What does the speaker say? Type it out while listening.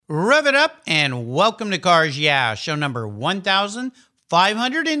Rev it up and welcome to Cars Yeah, show number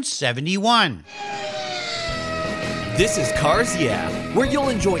 1571. This is Cars Yeah, where you'll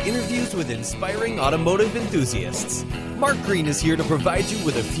enjoy interviews with inspiring automotive enthusiasts. Mark Green is here to provide you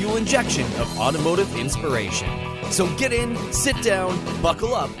with a fuel injection of automotive inspiration. So get in, sit down,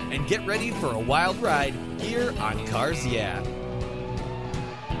 buckle up, and get ready for a wild ride here on Cars Yeah.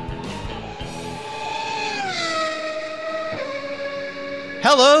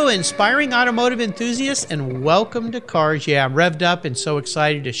 Hello, inspiring automotive enthusiasts, and welcome to Cars Yeah. I'm revved up and so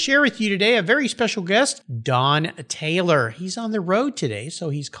excited to share with you today a very special guest, Don Taylor. He's on the road today, so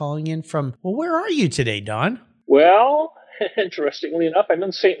he's calling in from, well, where are you today, Don? Well, interestingly enough, I'm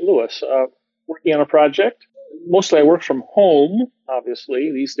in St. Louis working on a project. Mostly I work from home,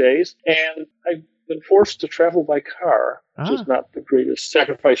 obviously, these days, and I've been forced to travel by car, which is not the greatest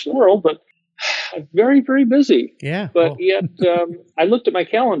sacrifice in the world, but I'm very, very busy. Yeah. But yet, I looked at my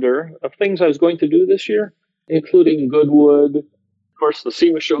calendar of things I was going to do this year, including Goodwood, of course, the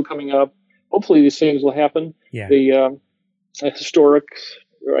SEMA show coming up. Hopefully these things will happen. Yeah. The historic,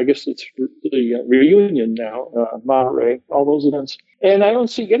 or I guess it's the reunion now, Monterey, all those events. And I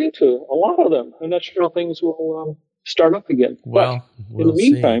don't see getting to a lot of them. I'm not sure how things will start up again. Well, but in the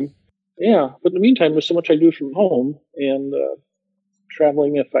meantime, there's so much I do from home, and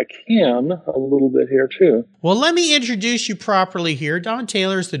traveling if I can a little bit here too. Well, let me introduce you properly here. Don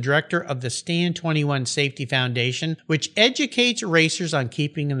Taylor is the director of the Stand 21 Safety Foundation, which educates racers on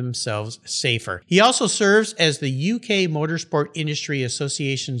keeping themselves safer. He also serves as the UK Motorsport Industry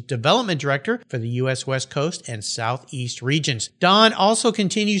Association's development director for the US West Coast and Southeast regions. Don also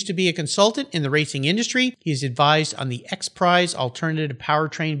continues to be a consultant in the racing industry. He's advised on the X-Prize Alternative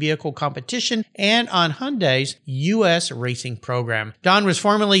Powertrain Vehicle Competition and on Hyundai's US racing program. Don was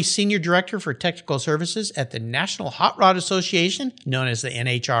formerly Senior Director for Technical Services at the National Hot Rod Association, known as the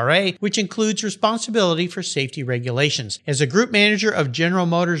NHRA, which includes responsibility for safety regulations. As a Group Manager of General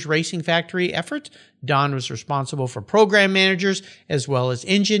Motors Racing Factory efforts, Don was responsible for program managers as well as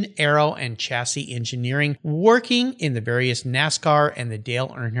engine, aero, and chassis engineering, working in the various NASCAR and the Dale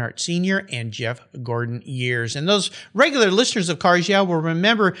Earnhardt Sr. and Jeff Gordon years. And those regular listeners of Cars Yeah will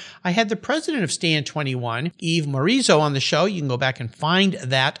remember I had the president of Stand 21, Eve Morizo, on the show. You can go back and find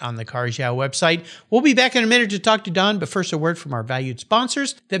that on the Cars Yeah website. We'll be back in a minute to talk to Don, but first a word from our valued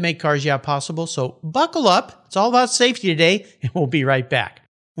sponsors that make Cars Yeah possible. So buckle up. It's all about safety today, and we'll be right back.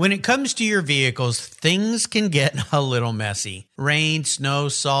 When it comes to your vehicles, things can get a little messy. Rain, snow,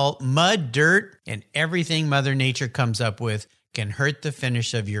 salt, mud, dirt, and everything Mother Nature comes up with can hurt the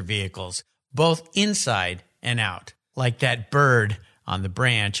finish of your vehicles, both inside and out, like that bird on the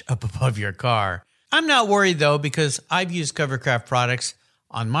branch up above your car. I'm not worried, though, because I've used Covercraft products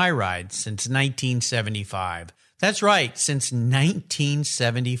on my ride since 1975. That's right, since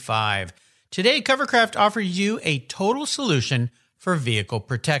 1975. Today, Covercraft offers you a total solution for vehicle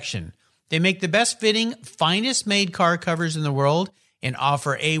protection. They make the best fitting, finest made car covers in the world and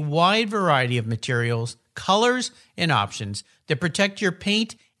offer a wide variety of materials, colors, and options that protect your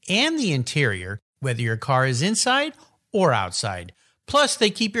paint and the interior, whether your car is inside or outside. Plus, they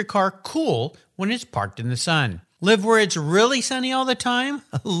keep your car cool when it's parked in the sun. Live where it's really sunny all the time?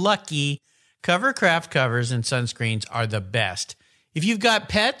 Lucky. Covercraft covers and sunscreens are the best. If you've got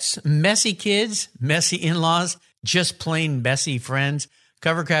pets, messy kids, messy in-laws, just plain messy friends,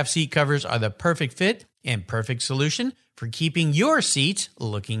 Covercraft seat covers are the perfect fit and perfect solution for keeping your seats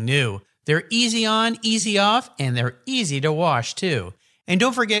looking new. They're easy on, easy off, and they're easy to wash too. And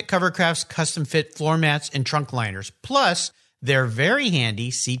don't forget Covercraft's custom fit floor mats and trunk liners. Plus, they're very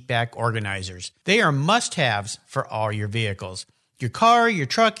handy seat back organizers. They are must-haves for all your vehicles. Your car, your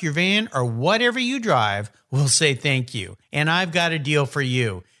truck, your van, or whatever you drive will say thank you. And I've got a deal for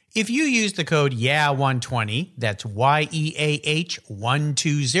you. If you use the code YEAH120, that's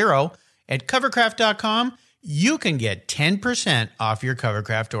YEAH120, at covercraft.com, you can get 10% off your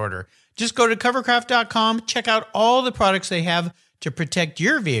Covercraft order. Just go to covercraft.com, check out all the products they have to protect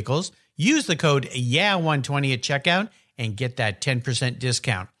your vehicles, use the code YEAH120 at checkout, and get that 10%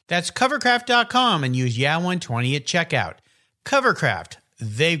 discount. That's covercraft.com and use YEAH120 at checkout. Covercraft,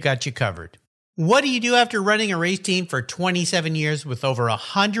 they've got you covered. What do you do after running a race team for 27 years with over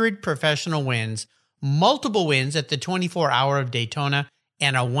 100 professional wins, multiple wins at the 24-Hour of Daytona,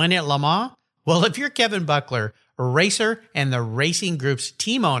 and a win at Le Mans? Well, if you're Kevin Buckler, a racer and the Racing Group's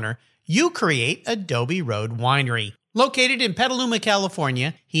team owner, you create Adobe Road Winery. Located in Petaluma,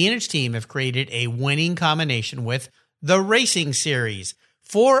 California, he and his team have created a winning combination with the Racing Series,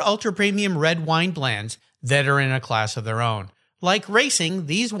 4 ultra-premium red wine blends that are in a class of their own. Like racing,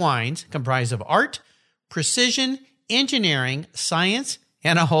 these wines comprise of art, precision, engineering, science,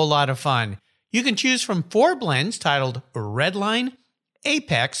 and a whole lot of fun. You can choose from 4 blends titled Redline,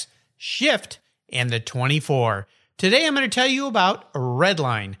 Apex, Shift, and the 24. Today I'm going to tell you about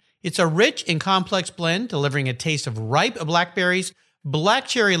Redline. It's a rich and complex blend delivering a taste of ripe blackberries, black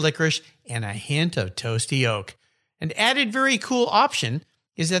cherry licorice, and a hint of toasty oak. An added very cool option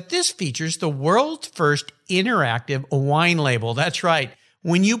is that this features the world's first interactive wine label. That's right.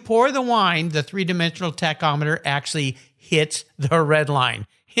 When you pour the wine, the 3-dimensional tachometer actually hits the red line.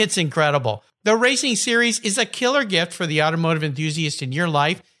 It's incredible. The Racing Series is a killer gift for the automotive enthusiast in your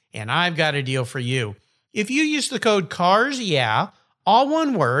life, and I've got a deal for you. If you use the code CARSYEAH, all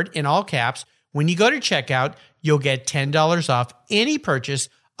one word in all caps, when you go to checkout, you'll get $10 off any purchase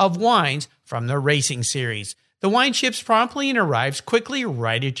of wines from the Racing Series. The wine ships promptly and arrives quickly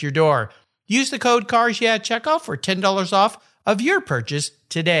right at your door. Use the code CARSYEAH at checkout for $10 off of your purchase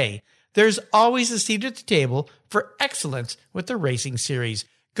today. There's always a seat at the table for excellence with the Racing Series.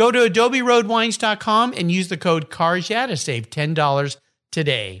 Go to adoberoadwines.com and use the code CARSYEAH to save $10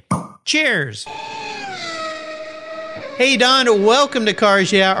 today. Cheers! Hey, Don, welcome to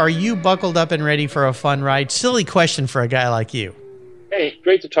Cars Yeah. Are you buckled up and ready for a fun ride? Silly question for a guy like you. Hey,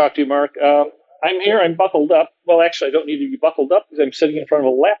 great to talk to you, Mark. I'm here. I'm buckled up. Well, actually, I don't need to be buckled up because I'm sitting in front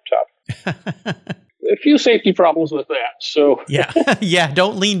of a laptop. A few safety problems with that. So Yeah.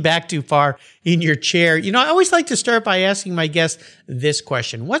 Don't lean back too far in your chair. You know, I always like to start by asking my guests this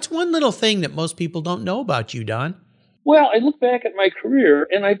question. What's one little thing that most people don't know about you, Don? Well, I look back at my career,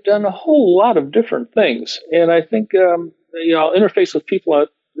 and I've done a whole lot of different things. And I think, I'll interface with people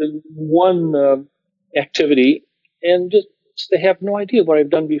in one activity, and just they have no idea what I've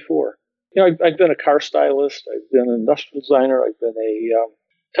done before. You know, I've been a car stylist, I've been an industrial designer, I've been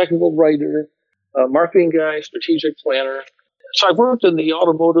a technical writer, a marketing guy, strategic planner. So I've worked in the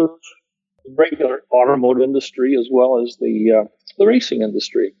regular automotive industry, as well as the racing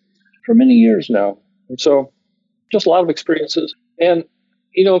industry for many years now. And so just a lot of experiences. And,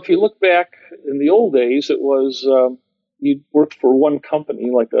 you know, if you look back in the old days, it was you'd work for one company,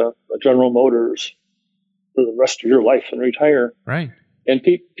 like a General Motors, for the rest of your life and retire. Right. And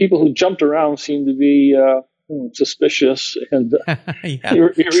people who jumped around seemed to be suspicious and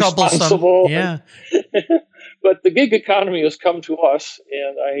irresponsible. Yeah. But the gig economy has come to us,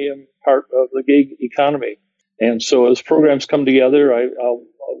 and I am part of the gig economy. And so as programs come together, I'll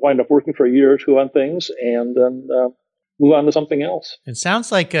wind up working for a year or two on things and then move on to something else. It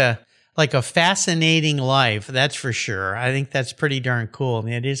sounds like a fascinating life, that's for sure. I think that's pretty darn cool. I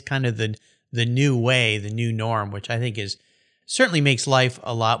mean, it is kind of the new way, the new norm, which I think certainly makes life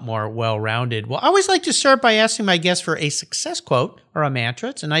a lot more well-rounded. Well, I always like to start by asking my guests for a success quote or a mantra.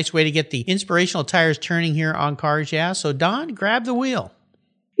 It's a nice way to get the inspirational tires turning here on Cars Yeah. So, Don, grab the wheel.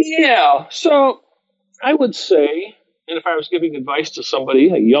 Yeah. So I would say, and if I was giving advice to somebody,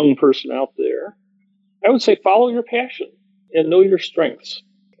 a young person out there, I would say follow your passion and know your strengths.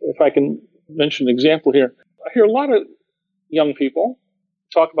 If I can mention an example here, I hear a lot of young people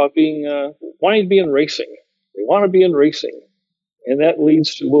talk about wanting to be in racing. They want to be in racing. And that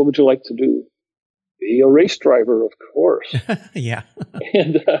leads to, what would you like to do? Be a race driver, of course. Yeah.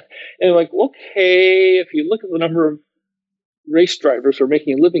 and like, okay, if you look at the number of race drivers who are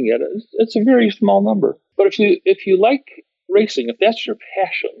making a living at it, it's a very small number. But if you like racing, if that's your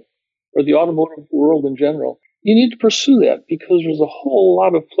passion, or the automotive world in general, you need to pursue that because there's a whole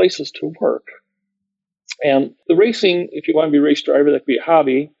lot of places to work. And the racing, if you want to be a race driver, that could be a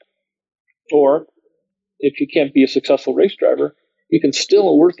hobby. Or if you can't be a successful race driver, you can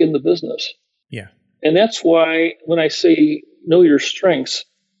still work in the business. Yeah. And that's why when I say know your strengths,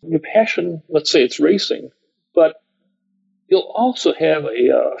 your passion, let's say it's racing, but you'll also have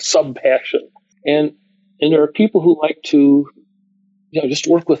a sub-passion. And there are people who like to, just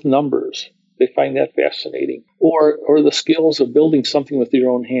work with numbers. They find that fascinating. Or the skills of building something with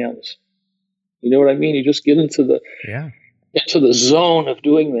your own hands. You know what I mean? You just get into the zone of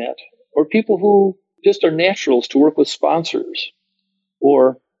doing that. Or people who just are naturals to work with sponsors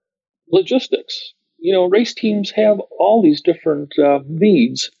or logistics. You know, race teams have all these different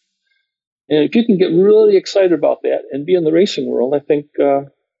needs. And if you can get really excited about that and be in the racing world, I think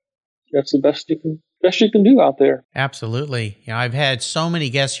that's the best you can do out there. Absolutely. I've had so many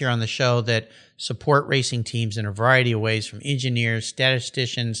guests here on the show that support racing teams in a variety of ways, from engineers,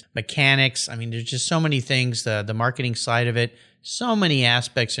 statisticians, mechanics. I mean, there's just so many things, the marketing side of it, so many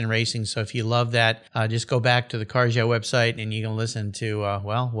aspects in racing. So if you love that, just go back to the Cars Yeah website and you can listen to,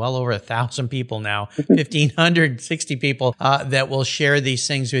 well over 1,000 people now, 1,560 people that will share these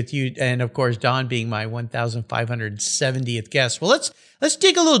things with you. And of course, Don being my 1,570th guest. Well, let's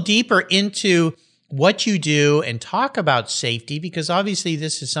dig a little deeper into what you do and talk about safety, because obviously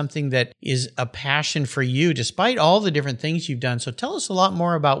this is something that is a passion for you, despite all the different things you've done. So tell us a lot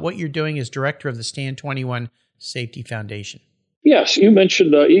more about what you're doing as director of the Stand 21 Safety Foundation. Yes, you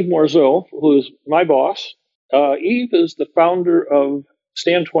mentioned Yves Morzeau, who is my boss. Yves is the founder of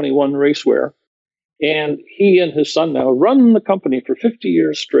Stand 21 Racewear, and he and his son now run the company for 50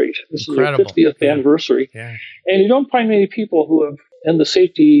 years straight. This Incredible. is their 50th anniversary. Yeah. And you don't find many people who have, in the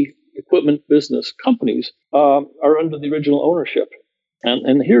safety equipment business companies, are under the original ownership.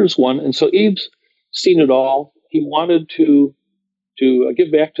 And here's one. And so Yves seen it all. He wanted to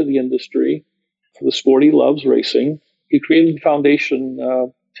give back to the industry for the sport he loves, racing. He created the foundation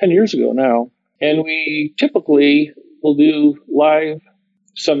 10 years ago now. And we typically will do live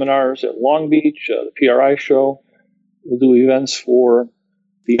seminars at Long Beach, the PRI show. We'll do events for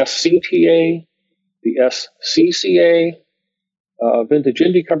the SCTA, the SCCA, Vintage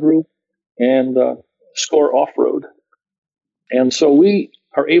IndyCar Group, and Score Off-Road. And so we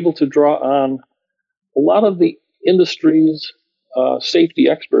are able to draw on a lot of the industry's safety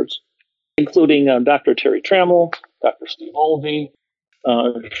experts, including Dr. Terry Trammell, Dr. Steve Olvey,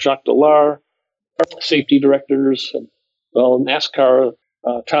 Jacques Dallard, safety directors. NASCAR,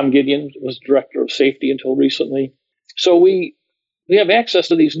 Tom Gideon was director of safety until recently. So we have access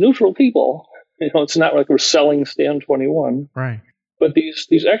to these neutral people. It's not like we're selling Stand 21. Right. But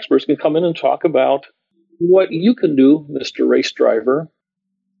these experts can come in and talk about what you can do, Mr. Race Driver,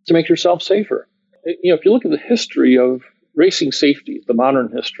 to make yourself safer. If you look at the history of racing safety, the modern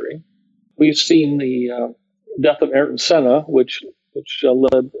history, we've seen the death of Ayrton Senna, which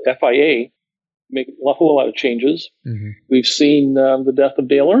led FIA make a whole lot of changes. Mm-hmm. We've seen the death of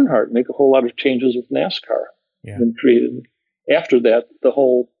Dale Earnhardt make a whole lot of changes with NASCAR. Yeah. And created, after that, the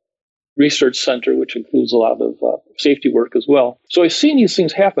whole research center, which includes a lot of safety work as well. So I've seen these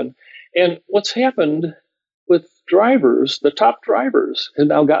things happen. And what's happened with drivers, the top drivers have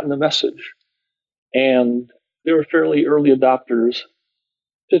now gotten the message. And they were fairly early adopters.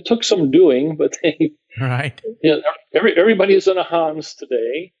 It took some doing, but they... Right. Everybody is in a Hans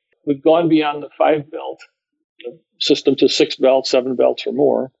today. We've gone beyond the 5-belt system to 6 belts, 7 belts or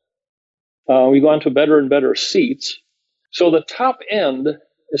more. We've gone to better and better seats. So the top end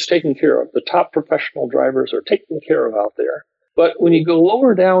is taken care of. The top professional drivers are taken care of out there. But when you go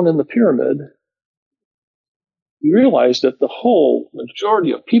lower down in the pyramid, you realize that the whole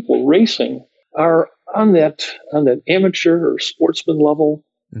majority of people racing are on that amateur or sportsman level.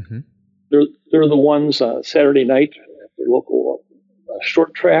 Mm-hmm. They're the ones Saturday night at the local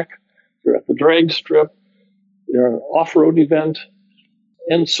short track. They're at the drag strip. They're an off-road event.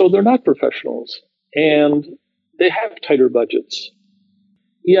 And so they're not professionals. And they have tighter budgets.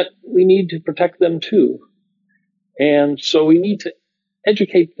 Yet we need to protect them too. And so we need to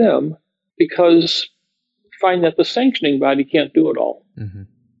educate them, because we find that the sanctioning body can't do it all. Mm-hmm.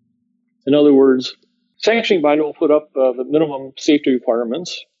 In other words, sanctioning body will put up the minimum safety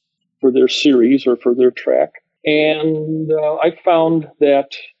requirements for their series or for their track. And I found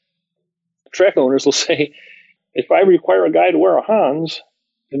that track owners will say, if I require a guy to wear a Hans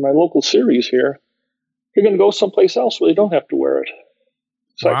in my local series here, you're going to go someplace else where they don't have to wear it.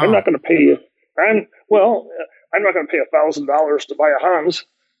 It's wow. Like, I'm not going to pay you. I'm not going to pay $1,000 to buy a Hans,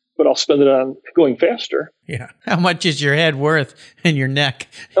 but I'll spend it on going faster. Yeah. How much is your head worth and your neck?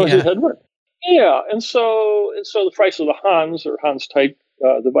 How much is your head worth? Yeah. And so the price of the Hans or Hans type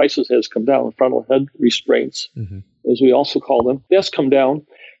devices has come down. Frontal head restraints, mm-hmm. as we also call them, that's come down.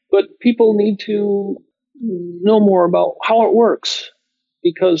 But people need to know more about how it works,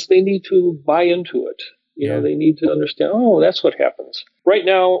 because they need to buy into it. They need to understand, that's what happens. Right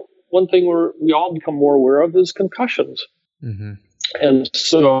now, one thing we all become more aware of is concussions. Mm-hmm. And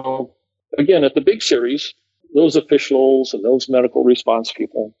so, again, at the big series, those officials and those medical response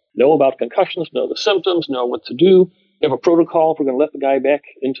people know about concussions, know the symptoms, know what to do. They have a protocol if we're going to let the guy back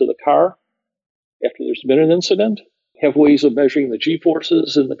into the car after there's been an incident. Have ways of measuring the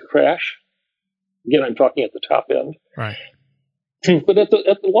G-forces in the crash. Again, I'm talking at the top end. Right. But at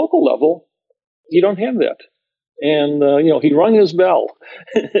the local level, you don't have that. And, he rung his bell.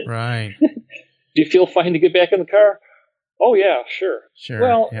 Right. Do you feel fine to get back in the car? Oh, yeah, sure.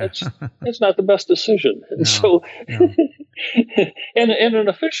 Well, yeah. it's not the best decision. And so, and an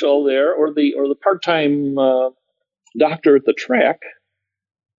official there, or the part-time doctor at the track,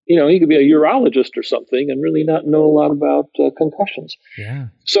 he could be a urologist or something and really not know a lot about concussions. Yeah.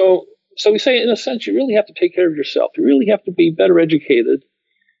 So we say, in a sense, you really have to take care of yourself. You really have to be better educated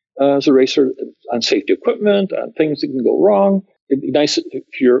as a racer on safety equipment, on things that can go wrong. It'd be nice if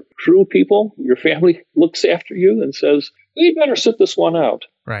your crew people, your family looks after you and says, you better sit this one out.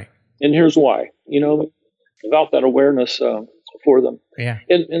 Right. And here's why. Without that awareness for them. Yeah.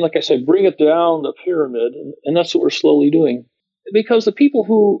 And like I said, bring it down the pyramid, and that's what we're slowly doing. Because the people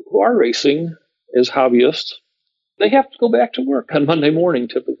who are racing as hobbyists, they have to go back to work on Monday morning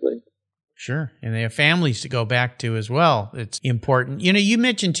typically. Sure. And they have families to go back to as well. It's important. You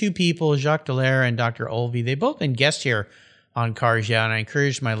mentioned two people, Jacques Dallaire and Dr. Olvey. They've both been guests here on Cars Yeah, and I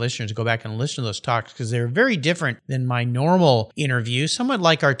encourage my listeners to go back and listen to those talks because they're very different than my normal interview. Somewhat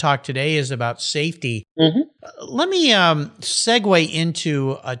like our talk today is about safety. Mm-hmm. Let me segue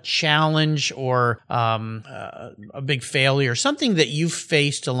into a challenge or a big failure, something that you've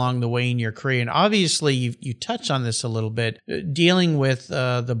faced along the way in your career. And obviously, you touched on this a little bit, dealing with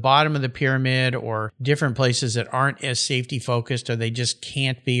the bottom of the pyramid or different places that aren't as safety focused or they just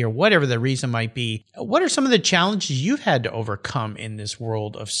can't be or whatever the reason might be. What are some of the challenges you've had to overcome in this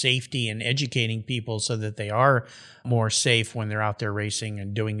world of safety and educating people so that they are more safe when they're out there racing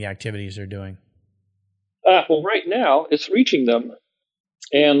and doing the activities they're doing? Well, right now it's reaching them,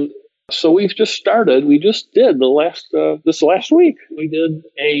 and so we've just started. We just did this last week. We did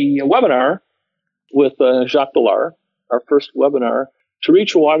a webinar with Jacques Dallaire, our first webinar to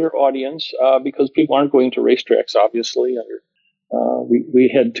reach a wider audience because people aren't going to racetracks. Obviously,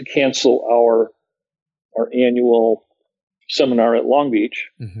 we had to cancel our annual seminar at Long Beach,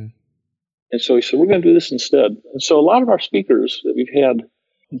 mm-hmm. And so we said we're going to do this instead. And so a lot of our speakers that we've had,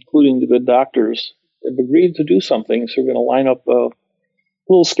 including the good doctors, have agreed to do something. So we're going to line up a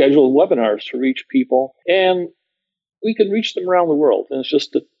little schedule of webinars to reach people, and we can reach them around the world. And it's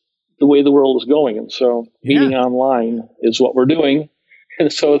just the way the world is going. And so meeting online is what we're doing.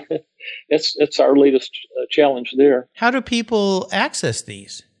 And so it's our latest challenge there. How do people access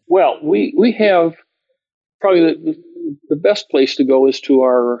these? Well, we have probably the best place to go is to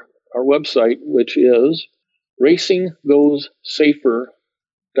our website, which is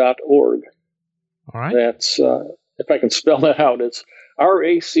racinggoessafer.org. All right. That's, if I can spell that out, it's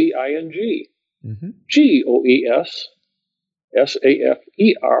RACING mm-hmm.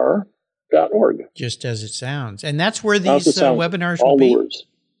 GOESSAFER.org. Just as it sounds. And that's where these webinars will all be? The words.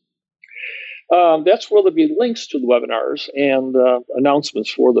 That's where there'll be links to the webinars and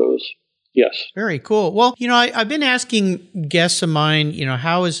announcements for those. Yes. Very cool. Well, I've been asking guests of mine,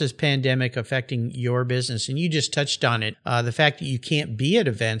 how is this pandemic affecting your business? And you just touched on it, the fact that you can't be at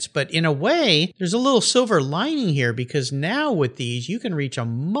events. But in a way, there's a little silver lining here because now with these, you can reach a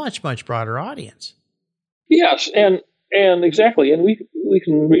much, much broader audience. Yes, and exactly. And we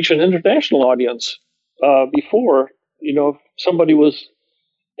can reach an international audience. Before, if somebody was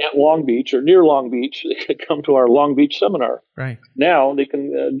at Long Beach or near Long Beach, they could come to our Long Beach seminar. Right. Now they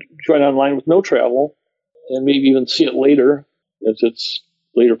can join online with no travel and maybe even see it later as it's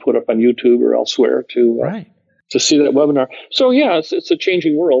later put up on YouTube or elsewhere to see that webinar. So yeah, it's a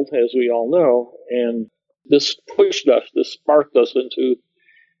changing world, as we all know, and this sparked us into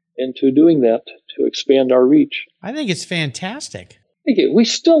doing that to expand our reach. I think it's fantastic. Thank you. We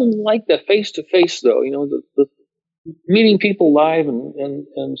still like the face-to-face, though. The meeting people live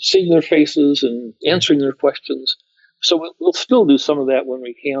and seeing their faces and answering their questions. So we'll still do some of that when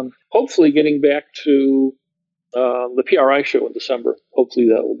we can. Hopefully getting back to the PRI show in December. Hopefully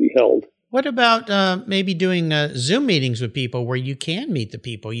that will be held. What about maybe doing Zoom meetings with people where you can meet the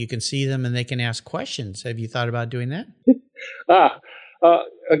people? You can see them and they can ask questions. Have you thought about doing that? A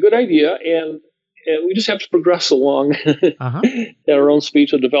good idea. And we just have to progress along uh-huh. at our own speed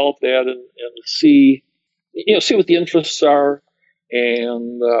to develop that and see what the interests are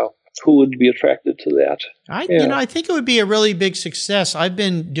and who would be attracted to that. I think it would be a really big success. I've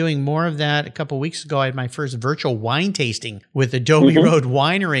been doing more of that. A couple of weeks ago, I had my first virtual wine tasting with Adobe mm-hmm. Road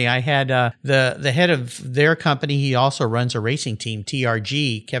Winery. I had the head of their company. He also runs a racing team,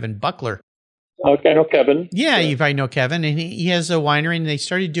 TRG, Kevin Buckler. Okay, I know Kevin. Yeah, you probably know Kevin. And he has a winery, and they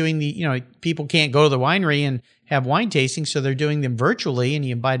started doing people can't go to the winery and have wine tastings, so they're doing them virtually, and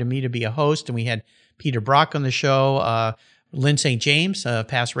he invited me to be a host, and we had Peter Brock on the show, Lynn St. James,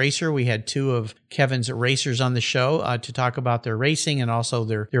 past racer. We had two of Kevin's racers on the show to talk about their racing and also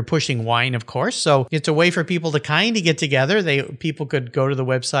they're pushing wine, of course. So it's a way for people to kind of get together. People could go to the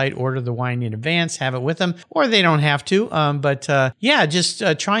website, order the wine in advance, have it with them, or they don't have to. Just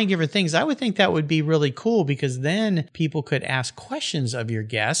trying different things. I would think that would be really cool because then people could ask questions of your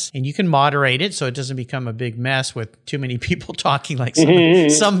guests and you can moderate it so it doesn't become a big mess with too many people talking like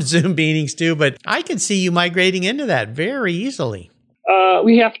some Zoom meetings do. But I can see you migrating into that very easily.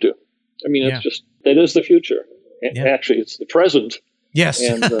 We have to. I mean, it's just, that is the future. Yeah. Actually, it's the present. Yes.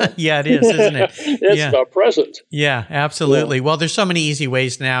 And, yeah, it is, isn't it? It's present. Yeah, absolutely. Well, there's so many easy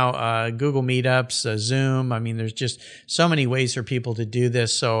ways now. Google Meetups, Zoom. I mean, there's just so many ways for people to do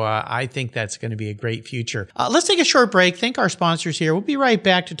this. So I think that's going to be a great future. Let's take a short break. Thank our sponsors here. We'll be right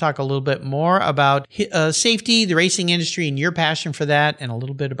back to talk a little bit more about safety, the racing industry, and your passion for that, and a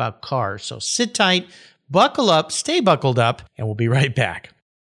little bit about cars. So sit tight, buckle up, stay buckled up, and we'll be right back.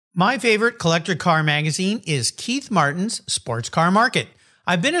 My favorite collector car magazine is Keith Martin's Sports Car Market.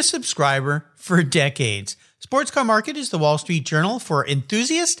 I've been a subscriber for decades. Sports Car Market is the Wall Street Journal for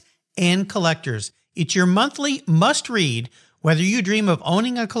enthusiasts and collectors. It's your monthly must-read, whether you dream of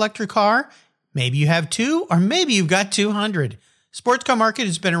owning a collector car, maybe you have 2, or maybe you've got 200. Sports Car Market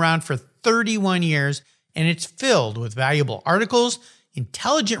has been around for 31 years, and it's filled with valuable articles,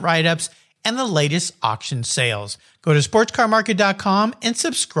 intelligent write-ups, and the latest auction sales. Go to sportscarmarket.com and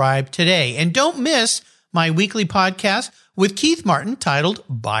subscribe today. And don't miss my weekly podcast with Keith Martin titled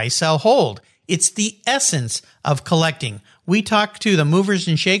Buy, Sell, Hold. It's the essence of collecting. We talk to the movers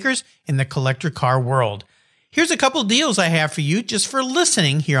and shakers in the collector car world. Here's a couple deals I have for you just for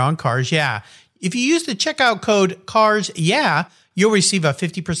listening here on Cars Yeah. If you use the checkout code Cars Yeah, you'll receive a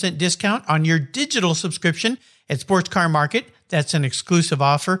 50% discount on your digital subscription at Sports Car Market. That's an exclusive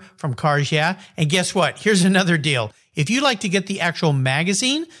offer from Cars Yeah. And guess what? Here's another deal. If you'd like to get the actual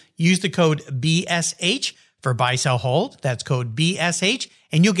magazine, use the code BSH for Buy, Sell, Hold. That's code BSH,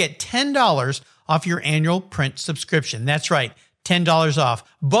 and you'll get $10 off your annual print subscription. That's right, $10 off.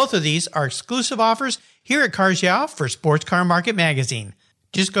 Both of these are exclusive offers here at Cars Yeah for Sports Car Market magazine.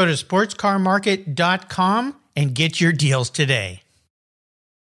 Just go to sportscarmarket.com and get your deals today.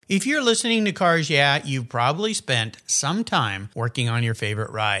 If you're listening to Cars Yeah, you've probably spent some time working on your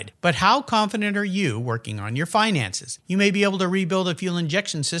favorite ride. But how confident are you working on your finances? You may be able to rebuild a fuel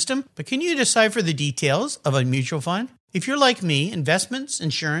injection system, but can you decipher the details of a mutual fund? If you're like me, investments,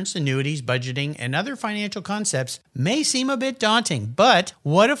 insurance, annuities, budgeting, and other financial concepts may seem a bit daunting, but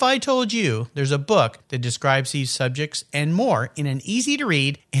what if I told you there's a book that describes these subjects and more in an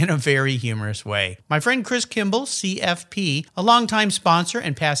easy-to-read and a very humorous way? My friend Chris Kimball, CFP, a longtime sponsor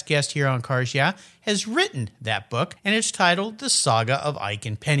and past guest here on Cars Yeah, has written that book, and it's titled The Saga of Ike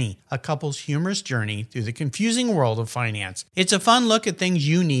and Penny, a couple's humorous journey through the confusing world of finance. It's a fun look at things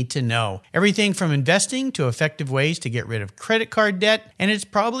you need to know, everything from investing to effective ways to get rid of credit card debt, and it's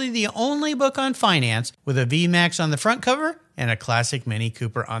probably the only book on finance with a VMAX on the front cover and a classic Mini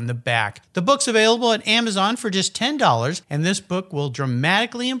Cooper on the back. The book's available at Amazon for just $10, and this book will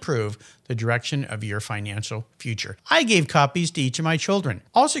dramatically improve the direction of your financial future. I gave copies to each of my children.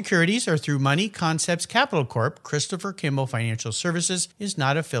 All securities are through Money Concepts Capital Corp. Christopher Kimball Financial Services is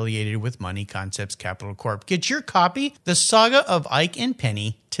not affiliated with Money Concepts Capital Corp. Get your copy, The Saga of Ike and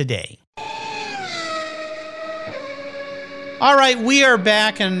Penny, today. All right, we are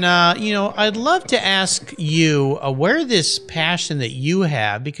back, and, I'd love to ask you where this passion that you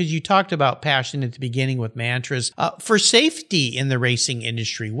have, because you talked about passion at the beginning with mantras, for safety in the racing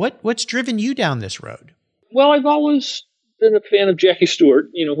industry. What's driven you down this road? Well, I've always been a fan of Jackie Stewart,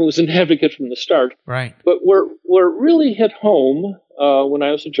 who was an advocate from the start. Right. But where it really hit home when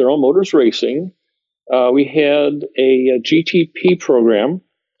I was at General Motors Racing, we had a GTP program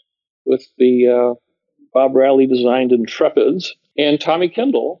with the Bob Raleigh designed Intrepids, and Tommy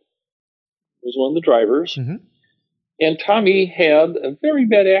Kendall was one of the drivers. Mm-hmm. And Tommy had a very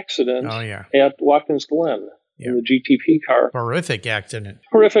bad accident at Watkins Glen in the GTP car. Horrific accident.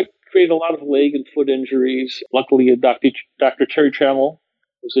 Horrific. Created a lot of leg and foot injuries. Luckily, Dr. Terry Trammell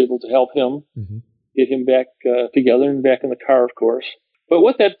was able to help him, get him back together and back in the car, of course. But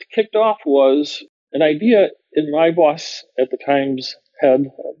what that kicked off was an idea in my boss at the time's head,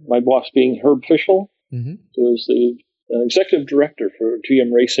 my boss being Herb Fischel, who was the executive director for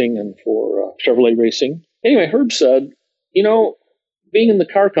GM Racing and for Chevrolet Racing. Anyway, Herb said, being in the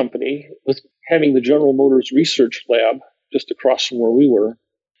car company with having the General Motors Research Lab just across from where we were,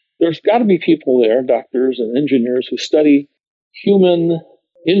 there's got to be people there, doctors and engineers, who study human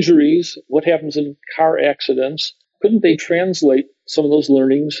injuries, what happens in car accidents. Couldn't they translate some of those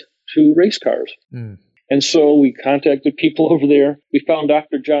learnings to race cars? And so we contacted people over there. We found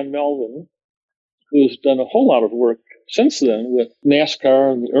Dr. John Melvin, who has done a whole lot of work since then with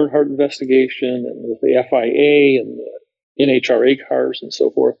NASCAR and the Earnhardt investigation and with the FIA and the NHRA cars and so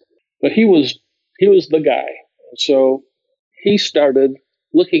forth. But he was the guy. And so he started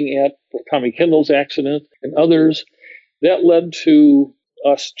looking at Tommy Kendall's accident and others. That led to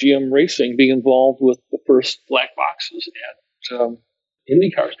us, GM Racing, being involved with the first black boxes at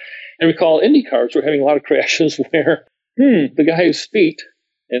Indy cars. And recall, Indy cars were having a lot of crashes where the guy's feet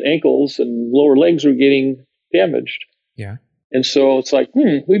and ankles and lower legs were getting damaged. Yeah. And so it's like,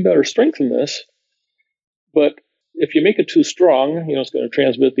 we better strengthen this. But if you make it too strong, it's going to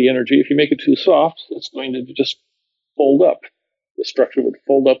transmit the energy. If you make it too soft, it's going to just fold up. The structure would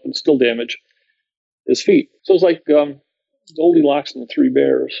fold up and still damage his feet. So it's like Goldilocks and the Three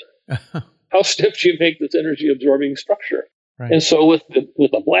Bears. How stiff do you make this energy-absorbing structure? Right. And so with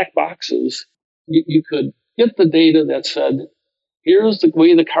the black boxes, you could get the data that said, here's the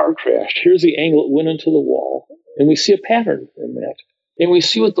way the car crashed. Here's the angle it went into the wall. And we see a pattern in that. And we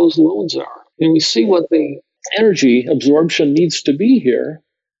see what those loads are. And we see what the energy absorption needs to be here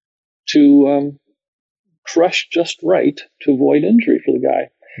to crush just right to avoid injury for the guy.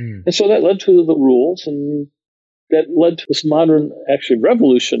 And so that led to the rules, and that led to this modern, actually,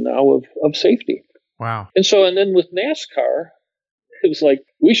 revolution now of safety. Wow. And then with NASCAR, it was like,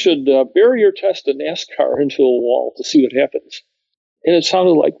 we should barrier test a NASCAR into a wall to see what happens. And it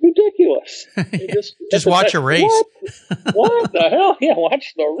sounded like ridiculous. Just watch a race. What the hell? Yeah,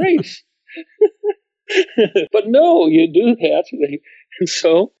 watch the race. But no, you do that. And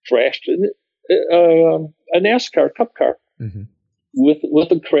so crashed a NASCAR Cup car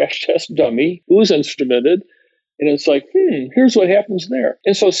with a crash test dummy who was instrumented. And it's like, here's what happens there.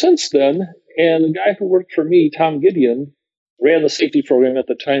 And so since then, and the guy who worked for me, Tom Gideon, ran the safety program at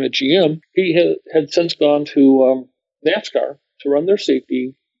the time at GM. He had since gone to NASCAR to run their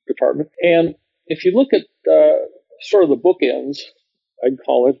safety department. And if you look at sort of the bookends, I'd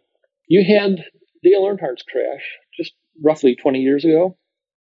call it, you had Dale Earnhardt's crash just roughly 20 years ago.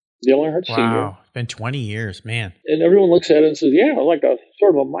 Dale Earnhardt Sr. Wow, it's been 20 years, man. And everyone looks at it and says, yeah, like a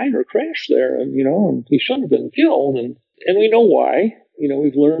sort of a minor crash there. And, and he shouldn't have been killed. And we know why.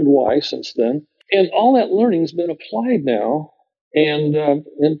 We've learned why since then. And all that learning has been applied now. And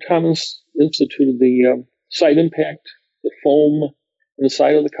Cummins instituted the side impact, the foam in the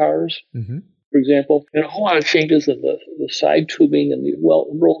side of the cars, for example, and a whole lot of changes in the side tubing and the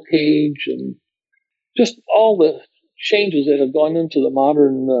roll cage, and just all the changes that have gone into the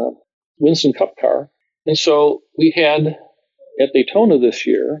modern Winston Cup car. And so we had at Daytona this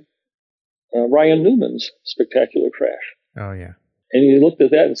year Ryan Newman's spectacular crash. Oh, yeah. And he looked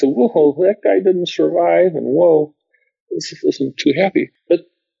at that and said, whoa, that guy didn't survive, and whoa, this isn't too happy. But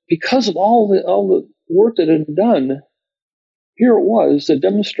because of all the work that had been done, here it was, a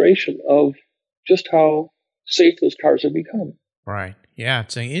demonstration of just how safe those cars have become. Right. Yeah,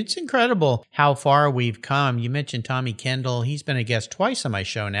 it's incredible how far we've come. You mentioned Tommy Kendall. He's been a guest twice on my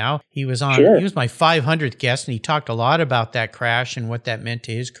show now. He was on. Sure. He was my 500th guest, and he talked a lot about that crash and what that meant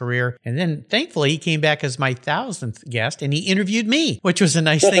to his career. And then, thankfully, he came back as my 1,000th guest, and he interviewed me, which was a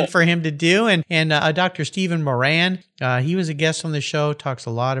nice thing for him to do. And Dr. Stephen Moran, he was a guest on the show, talks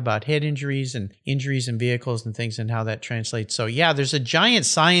a lot about head injuries and injuries in vehicles and things and how that translates. So, yeah, there's a giant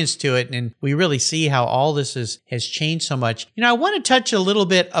science to it, and we really see how all this has changed so much. I want to touch a little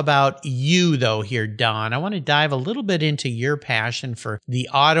bit about you, though, here, Don. I want to dive a little bit into your passion for the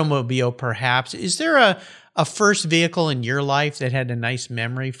automobile, perhaps. Is there a first vehicle in your life that had a nice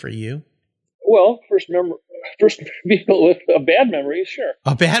memory for you? Well, first vehicle with a bad memory, sure.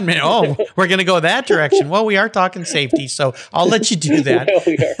 A bad memory? Oh, we're going to go that direction. Well, we are talking safety, so I'll let you do that. Well,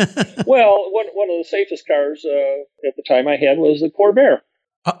 we are. Well, one of the safest cars at the time I had was the Corvair.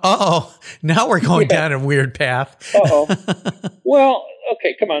 Uh-oh. Now we're going down a weird path. Uh-oh. Well,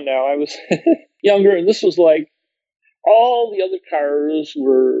 okay, come on now. I was younger, and this was like all the other cars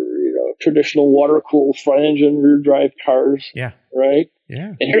were, traditional water-cooled front-engine, rear-drive cars. Yeah. Right?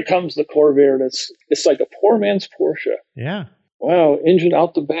 Yeah. And here comes the Corvair, and it's like a poor man's Porsche. Yeah. Wow, engine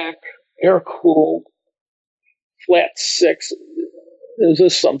out the back, air-cooled, flat six. Is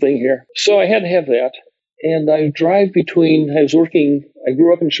this something here? So I had to have that. And I drive I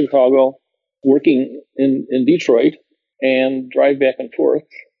grew up in Chicago, working in Detroit, and drive back and forth,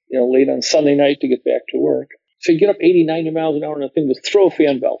 late on Sunday night to get back to work. So you get up 80, 90 miles an hour on a thing to throw a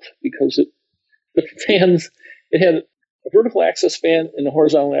fan belt, because the fans, it had a vertical axis fan and a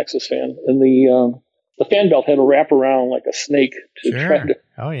horizontal axis fan. And the fan belt had to wrap around like a snake to try to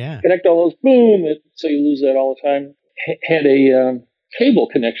connect all those. Boom! So you lose that all the time. Had a cable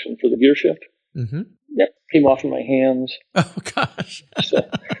connection for the gear shift. Mm-hmm. Yep, came off in my hands. Oh gosh!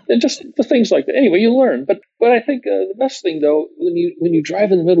 And just the things like that. Anyway, you learn. But I think the best thing though, when you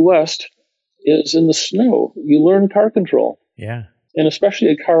drive in the Midwest, is in the snow. You learn car control. Yeah. And especially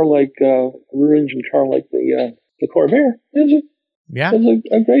a car like a rear engine car like the Corvair is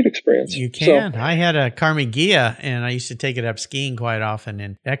a great experience. You can. So, I had a Carmi Ghia, and I used to take it up skiing quite often,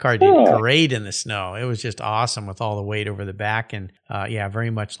 and that car did great in the snow. It was just awesome with all the weight over the back, and very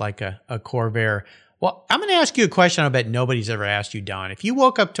much like a Corvair. Well, I'm going to ask you a question I bet nobody's ever asked you, Don. If you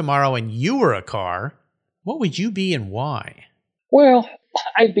woke up tomorrow and you were a car, what would you be and why? Well,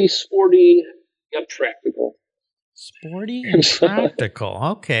 I'd be sporty and practical. Sporty and practical.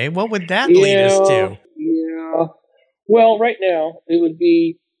 Okay. What would that lead us to? Yeah. Well, right now, I'd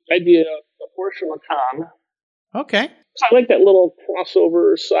be a Porsche Macan. Okay. So I like that little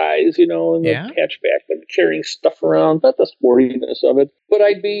crossover size, and the hatchback and carrying stuff around, not the sportiness of it. But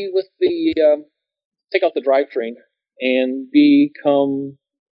I'd be with take out the drivetrain and become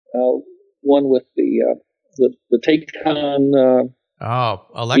one with the Taycan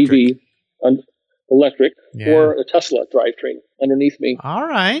electric. EV, electric, or a Tesla drivetrain underneath me. All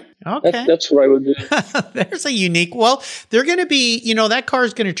right. Okay. That's what I would do. There's a unique. Well, they're going to be, that car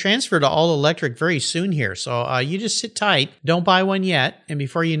is going to transfer to all electric very soon here. So you just sit tight. Don't buy one yet. And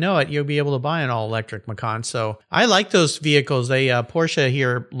before you know it, you'll be able to buy an all electric Macan. So I like those vehicles. They, Porsche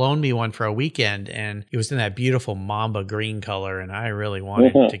here loaned me one for a weekend, and it was in that beautiful Mamba green color. And I really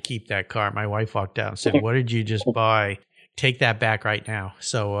wanted to keep that car. My wife walked out and said, "What did you just buy? Take that back right now."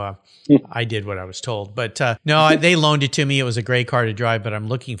 So I did what I was told. But no, they loaned it to me. It was a great car to drive, but I'm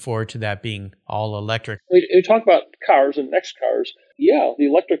looking forward to that being all electric. We talk about cars and next cars. Yeah, the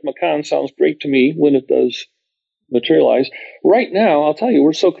electric Macan sounds great to me when it does materialize. Right now, I'll tell you,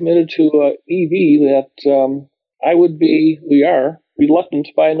 we're so committed to EV that we are reluctant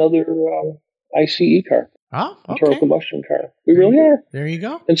to buy another ICE car. Oh, okay. Internal combustion car. We really are. There you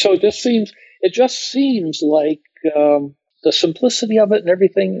go. And so it just seems like the simplicity of it and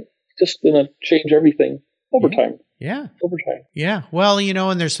everything just going to change everything over time. Yeah. Over time. Yeah. Well,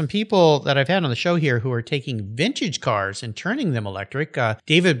 and there's some people that I've had on the show here who are taking vintage cars and turning them electric.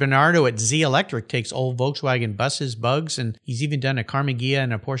 David Bernardo at Z Electric takes old Volkswagen buses, bugs, and he's even done a Karmann Ghia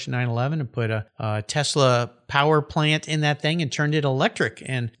and a Porsche 911 and put a Tesla power plant in that thing and turned it electric.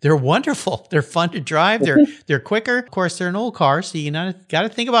 And they're wonderful. They're fun to drive. They're quicker. Of course, they're an old car, so you got to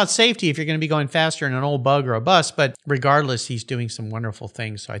think about safety if you're going to be going faster in an old bug or a bus. But regardless, he's doing some wonderful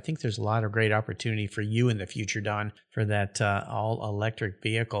things. So I think there's a lot of great opportunity for you in the future, Don, for that all-electric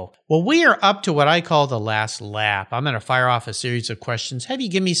vehicle. Well, we are up to what I call the last lap. I'm going to fire off a series of questions. Have you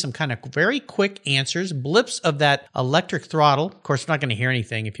give me some kind of very quick answers, blips of that electric throttle. Of course, we're not going to hear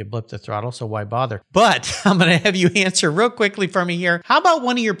anything if you blip the throttle, so why bother? But I'm going to have you answer real quickly for me here. How about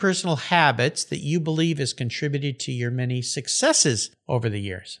one of your personal habits that you believe has contributed to your many successes over the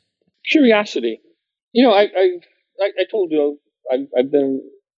years? Curiosity. I told you I've been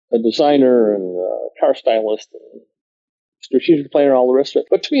a designer and a car stylist and strategic planner and all the rest of it.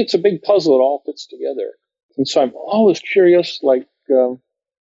 But to me, it's a big puzzle. It all fits together. And so I'm always curious. Like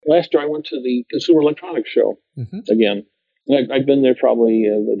last year, I went to the Consumer Electronics Show again. And I've been there probably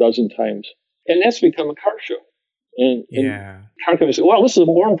a dozen times. And that's become a car show. And car companies say, well, this is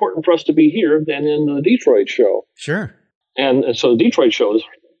more important for us to be here than in the Detroit show. Sure. And so the Detroit show has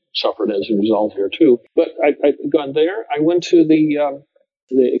suffered as a result here, too. But I've gone there. I went to the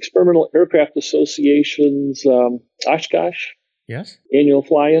Experimental Aircraft Association's Oshkosh annual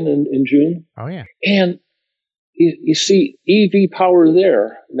fly-in in June. Oh, yeah. And you see EV power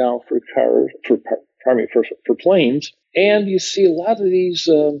there now for cars, for planes. And you see a lot of these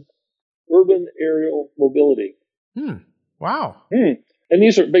urban aerial mobility. Wow. And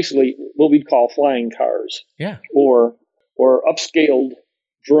these are basically what we'd call flying cars. Yeah. Or upscaled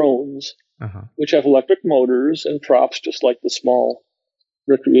drones, which have electric motors and props, just like the small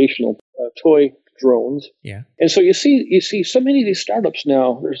recreational toy drones. Yeah. And so you see so many of these startups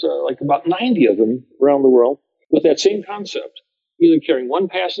now. There's like about 90 of them around the world with that same concept, either carrying one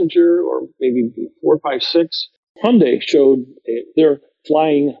passenger or maybe 4, 5, 6. Hyundai showed their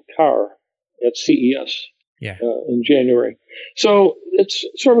flying car at CES in January. So it's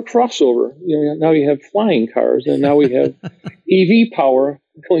sort of a crossover. Now you have flying cars, and now we have EV power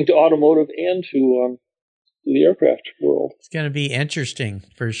going to automotive and to the aircraft world. It's going to be interesting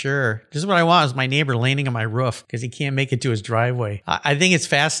for sure. This is what I want is my neighbor landing on my roof because he can't make it to his driveway. I think it's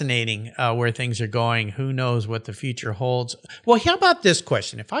fascinating where things are going. Who knows what the future holds? Well, how about this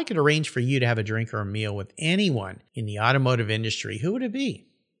question? If I could arrange for you to have a drink or a meal with anyone in the automotive industry, who would it be?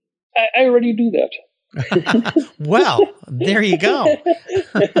 I already do that. Well, there you go.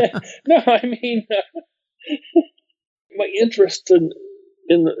 No, I mean, my interest in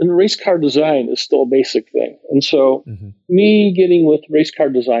race car design is still a basic thing. And so me getting with race car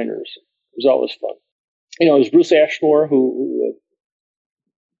designers was always fun. It was Bruce Ashmore who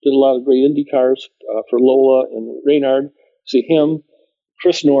did a lot of great Indy cars for Lola and Reynard. See him.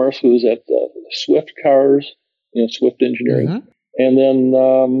 Chris Norris, who's at Swift Cars, Swift Engineering. And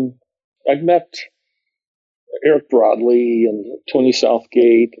then I've met Eric Broadley and Tony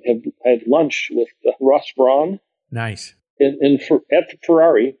Southgate. I had lunch with Ross Brawn. Nice. At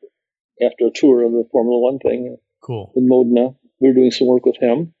Ferrari after a tour of the Formula One thing. Cool. In Modena. we were doing some work with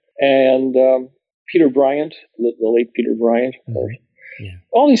him. And Peter Bryant, the late Peter Bryant, of course. Yeah.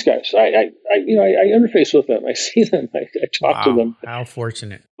 All these guys, I interface with them. I see them. I talk to them. How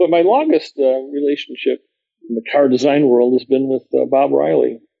fortunate! But my longest relationship in the car design world has been with Bob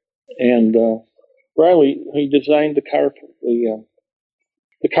Riley. And Riley, he designed the car,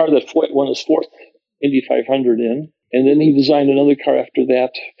 the car that Foyt won his fourth Indy 500 in, and then he designed another car after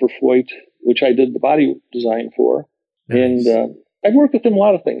that for Foyt, which I did the body design for. Nice. And I've worked with him a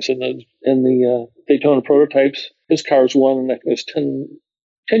lot of things in the Daytona prototypes. His cars won, I think it was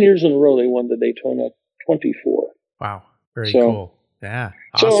 10 years in a row, they won the Daytona 24. Wow. Very cool. Yeah.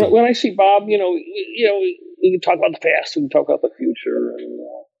 Awesome. So when I see Bob, we can talk about the past, we can talk about the future, and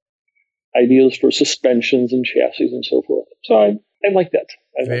ideas for suspensions and chassis and so forth. So I like that.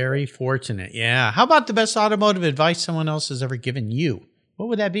 Very fortunate. Yeah. How about the best automotive advice someone else has ever given you? What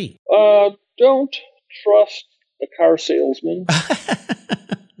would that be? Don't trust a car salesman.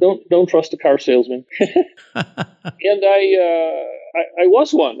 Don't trust a car salesman. And I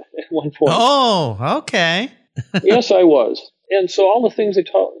was one at one point. Oh, okay. Yes, I was. And so all the things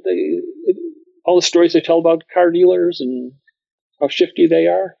all the stories they tell about car dealers and how shifty they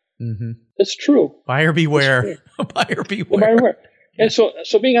are, it's true. Buyer beware. Buyer beware. Buyer beware. And so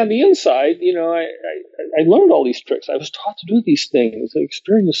being on the inside, I learned all these tricks. I was taught to do these things. I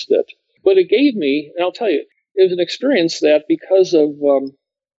experienced it. But it gave me, and I'll tell you, it was an experience that because of,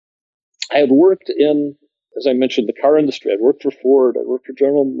 I had worked in, as I mentioned, the car industry. I'd worked for Ford. I worked for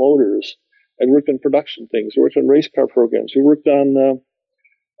General Motors. I'd worked in production things. I worked on race car programs. We worked on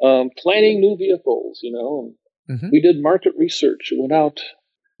planning new vehicles, We did market research. We went out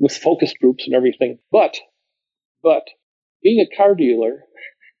with focus groups and everything. But being a car dealer,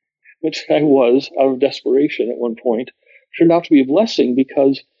 which I was out of desperation at one point, turned out to be a blessing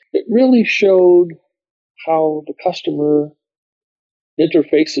because it really showed how the customer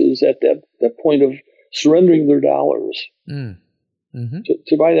interfaces at that point of surrendering their dollars to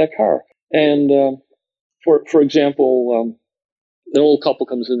buy that car. And for example, an old couple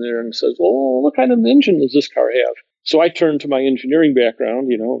comes in there and says, "Well, what kind of engine does this car have?" So I turn to my engineering background,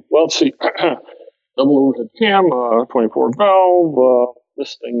 well, let's see, double overhead cam, 24 valve,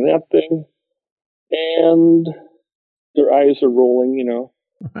 this thing, that thing, and their eyes are rolling,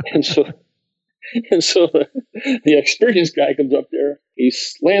 and so the experienced guy comes up there, he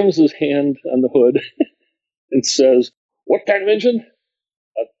slams his hand on the hood and says, "What kind of engine?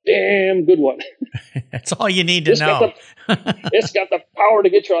 A damn good one." That's all you need to know. It's got the power to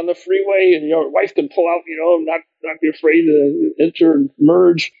get you on the freeway, and your wife can pull out, not be afraid to enter and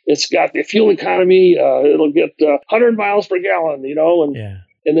merge. It's got the fuel economy. It'll get 100 miles per gallon,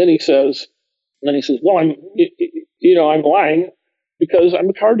 and then he says, "Well, I'm lying because I'm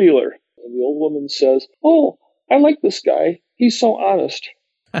a car dealer." And the old woman says, "Oh, I like this guy. He's so honest."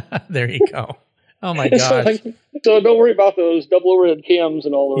 There you go. Oh my gosh. So don't worry about those double overhead cams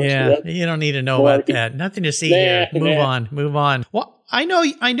and all the rest of that. You don't need to know about that. Nothing to see here. Move on. Well, I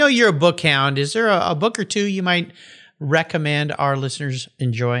know you're a book hound. Is there a book or two you might recommend our listeners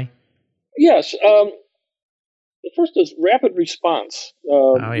enjoy? Yes. The first is Rapid Response.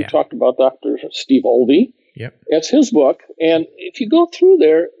 We talked about Dr. Steve Olvey. Yep. That's his book. And if you go through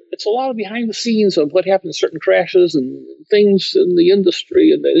there, it's a lot of behind the scenes of what happened in certain crashes and things in the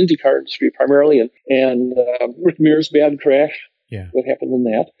industry, in the IndyCar industry primarily, and Rick Mears' bad crash, what happened in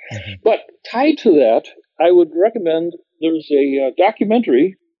that. Mm-hmm. But tied to that, I would recommend there's a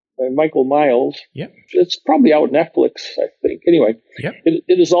documentary by Michael Miles. Yep. It's probably out on Netflix, I think. Anyway, it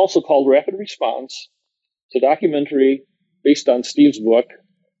is also called Rapid Response. It's a documentary based on Steve's book.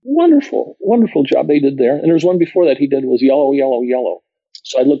 Wonderful, wonderful job they did there. And there's one before that he did was Yellow, Yellow, Yellow.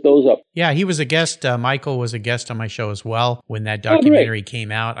 So I looked those up. Yeah, he was a guest. Michael was a guest on my show as well. When that documentary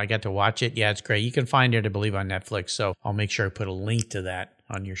came out, I got to watch it. Yeah, it's great. You can find it, I believe, on Netflix. So I'll make sure I put a link to that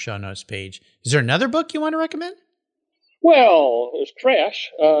on your show notes page. Is there another book you want to recommend? Well, there's Crash.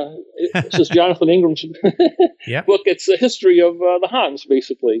 This is Jonathan Ingram's book. It's a history of the Hans,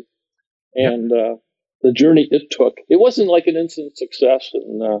 basically, and the journey it took. It wasn't like an instant success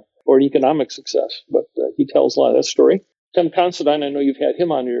or an economic success, but he tells a lot of that story. Tim Considine, I know you've had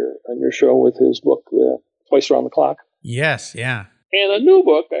him on your show with his book, Twice Around the Clock. Yes, yeah. And a new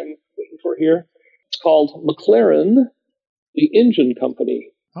book I'm waiting for here. It's called McLaren, the Engine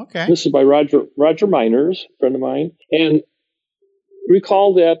Company. Okay. This is by Roger Miners, a friend of mine. And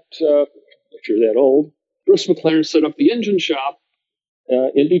recall that, if you're that old, Bruce McLaren set up the engine shop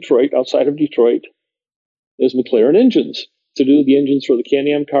in Detroit, outside of Detroit, as McLaren Engines, to do the engines for the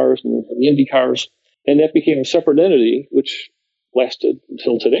Can-Am cars and the Indy cars. And that became a separate entity, which lasted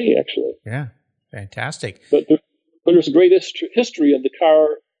until today, actually. Yeah, fantastic. But But there's a great history of the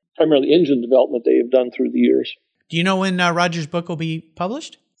car, primarily engine development they have done through the years. Do you know when Roger's book will be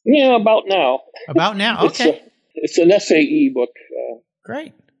published? Yeah, about now. About now, okay. It's an SAE book.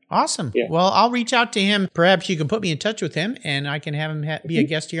 Great. Awesome. Yeah. Well, I'll reach out to him. Perhaps you can put me in touch with him, and I can have him be a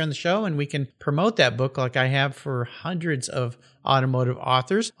guest here on the show, and we can promote that book like I have for hundreds of automotive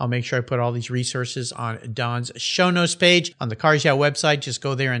authors. I'll make sure I put all these resources on Don's show notes page on the Cars Yeah website. Just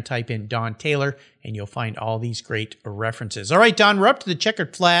go there and type in Don Taylor, and you'll find all these great references. All right, Don, we're up to the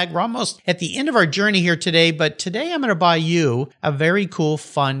checkered flag. We're almost at the end of our journey here today, but today I'm going to buy you a very cool,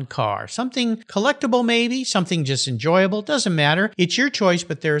 fun car. Something collectible maybe, something just enjoyable. Doesn't matter. It's your choice,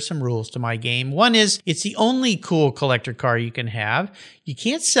 but there are some rules to my game. One is it's the only cool collector car you can have. You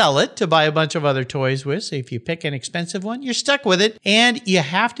can't sell it to buy a bunch of other toys with, so if you pick an expensive one, you're stuck with it, and you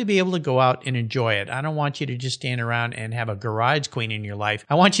have to be able to go out and enjoy it. I don't want you to just stand around and have a garage queen in your life.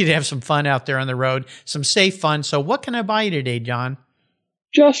 I want you to have some fun out there on the road, some safe fun. So what can I buy you today, John?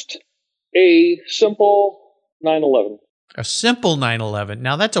 Just a simple 911. A simple 911.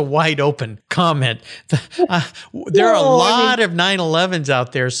 Now, that's a wide open comment. There are a lot of 911s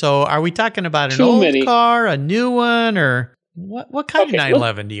out there. So are we talking about an old car, a new one, or what kind of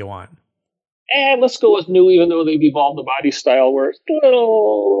 911 do you want? Let's go with new, even though they've evolved the body style where it's a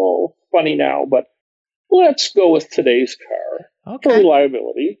little funny now. But let's go with today's car for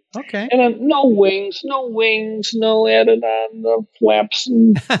reliability. Okay. And then no wings, no added on flaps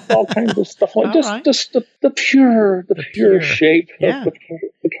and all kinds of stuff like just the pure shape of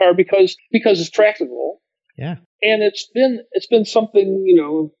the car because it's practical. Yeah. And it's been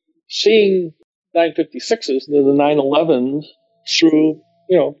something, seeing 956s, the 911s through,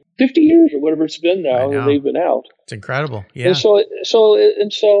 50 years or whatever it's been now that they've been out. It's incredible. Yeah. And so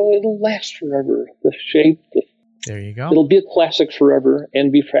it'll last forever. The shape, there you go. It'll be a classic forever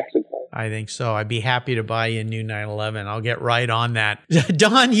and be practical. I think so. I'd be happy to buy you a new 911. I'll get right on that.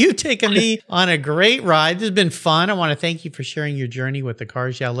 Don, you've taken me on a great ride. This has been fun. I want to thank you for sharing your journey with the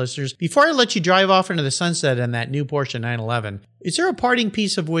Cars Yeah listeners. Before I let you drive off into the sunset in that new Porsche 911, is there a parting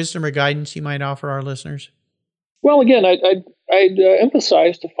piece of wisdom or guidance you might offer our listeners? Well, again, I'd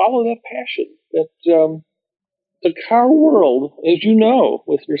emphasize to follow that passion. That the car world, as you know,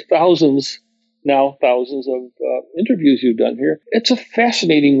 with your thousands of interviews you've done here, it's a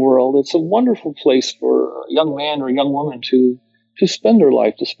fascinating world. It's a wonderful place for a young man or a young woman to spend their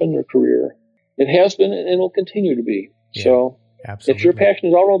life, to spend their career. It has been and will continue to be. Yeah, so absolutely. If your passion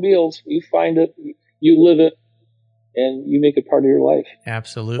is automobiles, you find it, you live it, and you make it part of your life.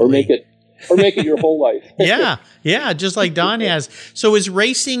 Absolutely. Or make it your whole life. Yeah, just like Don has. So is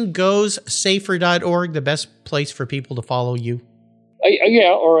RacingGoesSafer.org the best place for people to follow you?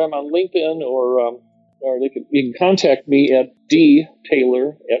 Or I'm on LinkedIn, or you can contact me at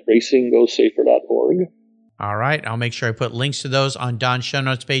dtaylor@RacingGoesSafer.org. All right. I'll make sure I put links to those on Don's show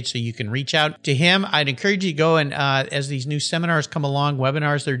notes page so you can reach out to him. I'd encourage you to go and as these new seminars come along,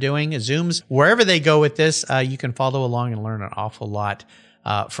 webinars they're doing, Zooms, wherever they go with this, you can follow along and learn an awful lot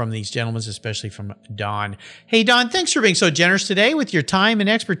from these gentlemen, especially from Don. Hey, Don, thanks for being so generous today with your time and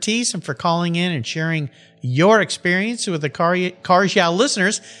expertise and for calling in and sharing your experience with the Cars Yeah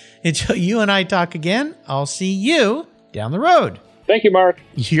listeners. Until you and I talk again, I'll see you down the road. Thank you, Mark.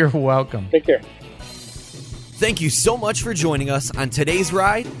 You're welcome. Take care. Thank you so much for joining us on today's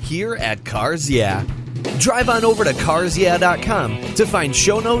ride here at Cars Yeah. Drive on over to carsyeah.com to find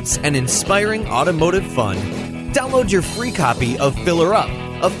show notes and inspiring automotive fun. Download your free copy of Filler Up,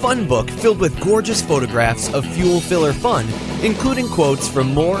 a fun book filled with gorgeous photographs of fuel filler fun, including quotes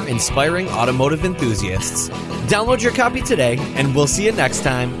from more inspiring automotive enthusiasts. Download your copy today, and we'll see you next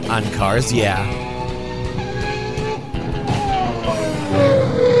time on Cars Yeah.